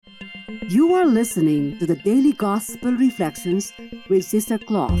You are listening to the Daily Gospel Reflections with Sister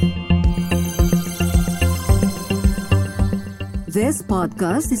Cloth. This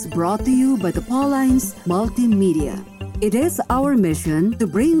podcast is brought to you by the Paulines Multimedia. It is our mission to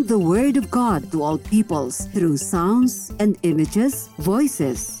bring the Word of God to all peoples through sounds and images,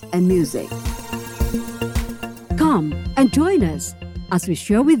 voices, and music. Come and join us as we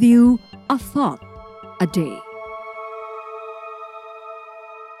share with you a thought a day.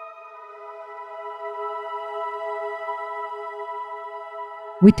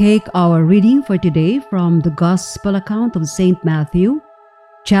 We take our reading for today from the Gospel account of St. Matthew,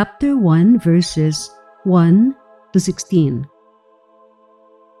 chapter 1, verses 1 to 16.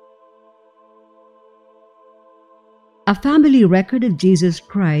 A family record of Jesus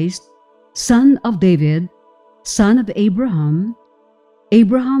Christ, son of David, son of Abraham.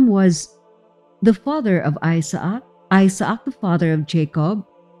 Abraham was the father of Isaac, Isaac the father of Jacob,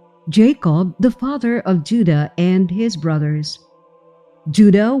 Jacob the father of Judah and his brothers.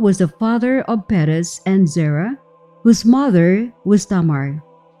 Judah was the father of Perez and Zerah, whose mother was Tamar.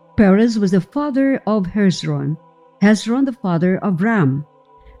 Perez was the father of Hezron, Hezron the father of Ram.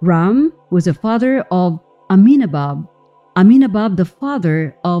 Ram was the father of Aminadab, Aminadab the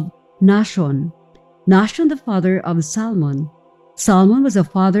father of Nahshon, Nahshon the father of Salmon. Salmon was the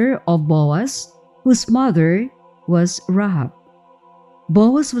father of Boaz, whose mother was Rahab.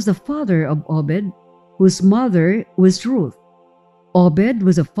 Boaz was the father of Obed, whose mother was Ruth. Obed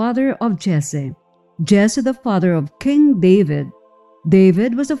was the father of Jesse, Jesse the father of King David.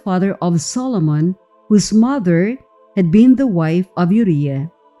 David was the father of Solomon, whose mother had been the wife of Uriah.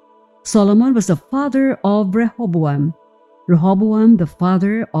 Solomon was the father of Rehoboam, Rehoboam the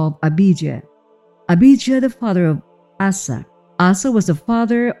father of Abijah, Abijah the father of Asa. Asa was the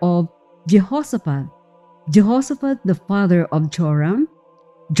father of Jehoshaphat, Jehoshaphat the father of Joram,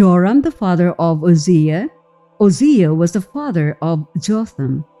 Joram the father of Uzziah. Uzziah was the father of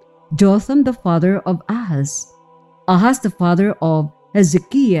Jotham, Jotham the father of Ahaz, Ahaz the father of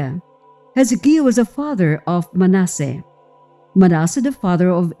Hezekiah. Hezekiah was the father of Manasseh, Manasseh the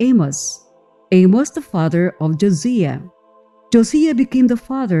father of Amos, Amos the father of Josiah. Josiah became the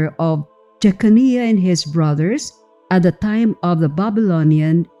father of Jeconiah and his brothers at the time of the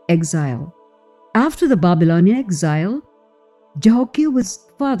Babylonian exile. After the Babylonian exile, Jehoiakim was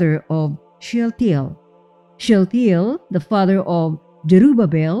father of Shealtiel, Shealtiel the father of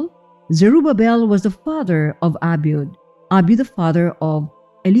Zerubbabel. Zerubbabel was the father of Abiud, Abiud the father of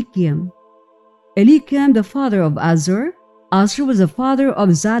Eliakim, Eliakim the father of Azor. Azor was the father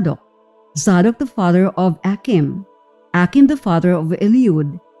of Zadok, Zadok the father of Achim, Achim the father of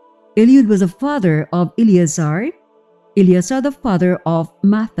Eliud. Eliud was the father of Eleazar, Eleazar the father of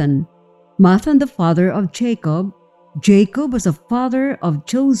Mathan, Mathan the father of Jacob. Jacob was the father of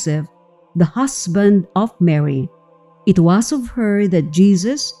Joseph, the husband of Mary. It was of her that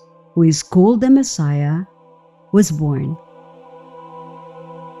Jesus, who is called the Messiah, was born.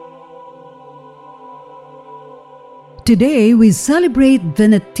 Today we celebrate the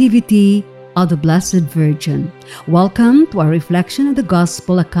Nativity of the Blessed Virgin. Welcome to our reflection of the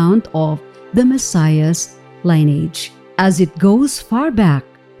Gospel account of the Messiah's lineage, as it goes far back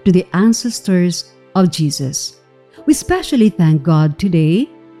to the ancestors of Jesus. We especially thank God today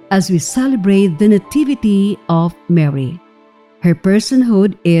as we celebrate the Nativity of Mary. Her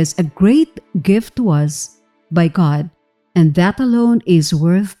personhood is a great gift to us by God, and that alone is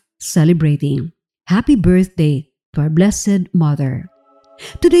worth celebrating. Happy birthday to our Blessed Mother.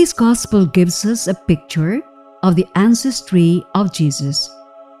 Today's Gospel gives us a picture of the ancestry of Jesus.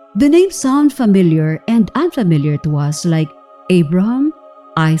 The names sound familiar and unfamiliar to us, like Abraham,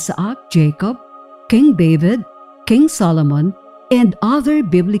 Isaac, Jacob, King David, King Solomon, and other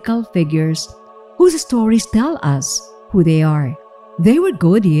biblical figures whose stories tell us who they are. They were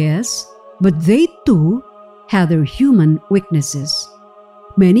good, yes, but they too had their human weaknesses.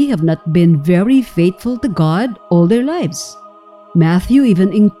 Many have not been very faithful to God all their lives. Matthew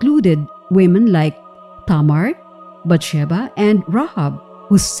even included women like Tamar, Bathsheba, and Rahab,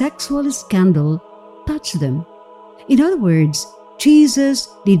 whose sexual scandal touched them. In other words, Jesus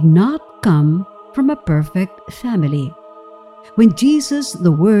did not come from a perfect family. When Jesus,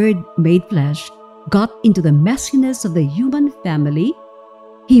 the Word made flesh, got into the messiness of the human family,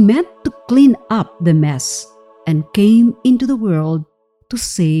 he meant to clean up the mess and came into the world to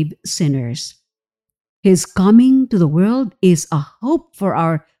save sinners. His coming to the world is a hope for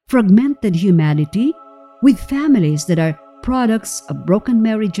our fragmented humanity, with families that are products of broken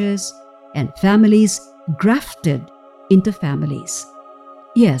marriages and families grafted into families.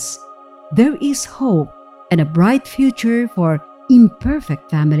 Yes, there is hope and a bright future for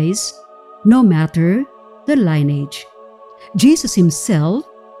imperfect families, no matter the lineage. Jesus himself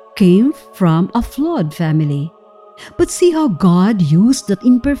came from a flawed family. But see how God used that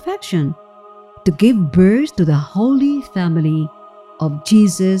imperfection to give birth to the holy family of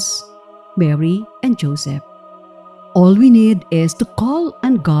Jesus, Mary, and Joseph. All we need is to call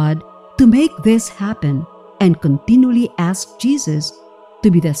on God to make this happen and continually ask Jesus to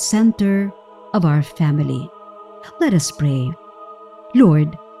be the center of our family. Let us pray.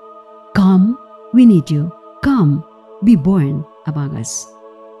 Lord, come, we need you. Come, be born among us.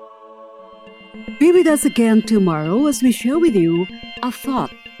 Be with us again tomorrow as we share with you a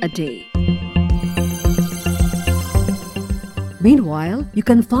thought a day. Meanwhile, you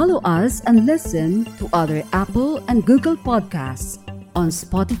can follow us and listen to other Apple and Google podcasts on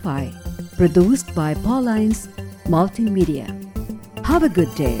Spotify, produced by Pauline's Multimedia. Have a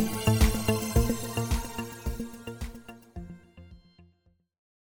good day.